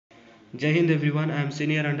Jai Hind everyone, I am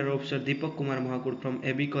Senior Under Officer Deepak Kumar MAHAKUD from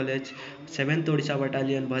AB College, 7th Odisha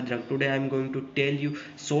Battalion, Bhadrak. Today I am going to tell you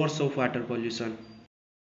source of water pollution.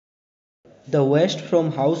 The waste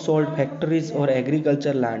from household, factories or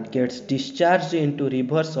agriculture land gets discharged into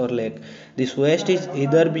rivers or lake. This waste is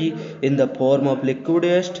either be in the form of liquid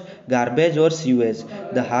waste, garbage or sewage.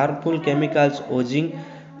 The harmful chemicals oozing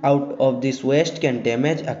out of this waste can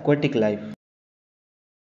damage aquatic life.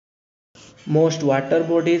 Most water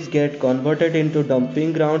bodies get converted into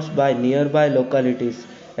dumping grounds by nearby localities,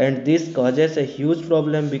 and this causes a huge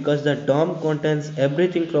problem because the dump contains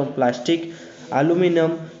everything from plastic,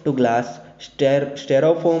 aluminum to glass,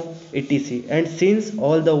 styrofoam, etc. And since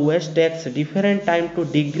all the waste takes different time to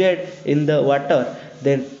degrade in the water,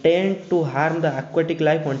 they tend to harm the aquatic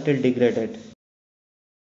life until degraded.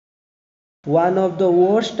 One of the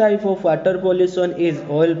worst type of water pollution is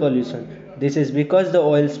oil pollution. This is because the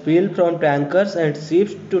oil spill from tankers and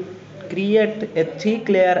ships to create a thick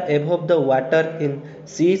layer above the water in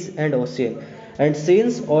seas and ocean. And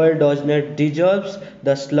since oil does not dissolve,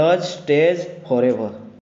 the sludge stays forever.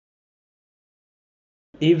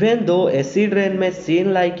 Even though acid rain may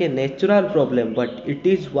seem like a natural problem, but it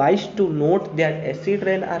is wise to note that acid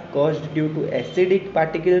rain are caused due to acidic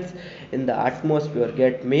particles in the atmosphere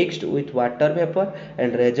get mixed with water vapor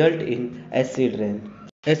and result in acid rain.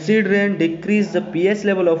 Acid rain decrease the pH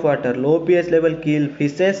level of water. Low pH level kill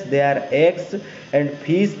fishes, their eggs and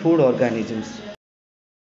fish food organisms.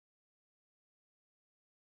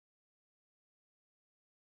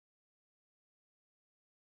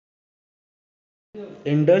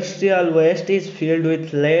 Industrial waste is filled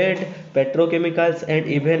with lead, petrochemicals, and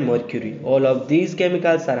even mercury. All of these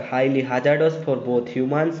chemicals are highly hazardous for both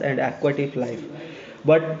humans and aquatic life.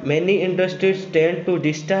 But many industries tend to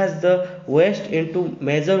discharge the waste into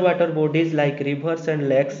major water bodies like rivers and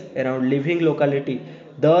lakes around living locality,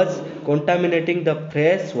 thus contaminating the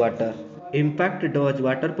fresh water. Impact does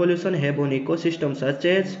water pollution have on ecosystems such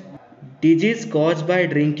as disease caused by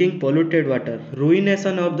drinking polluted water,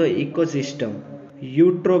 ruination of the ecosystem,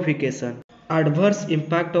 eutrophication, adverse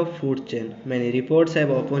impact of food chain. Many reports have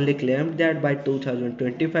openly claimed that by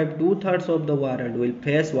 2025, two-thirds of the world will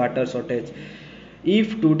face water shortage.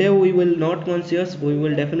 If today we will not conscious, we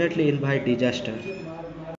will definitely invite disaster.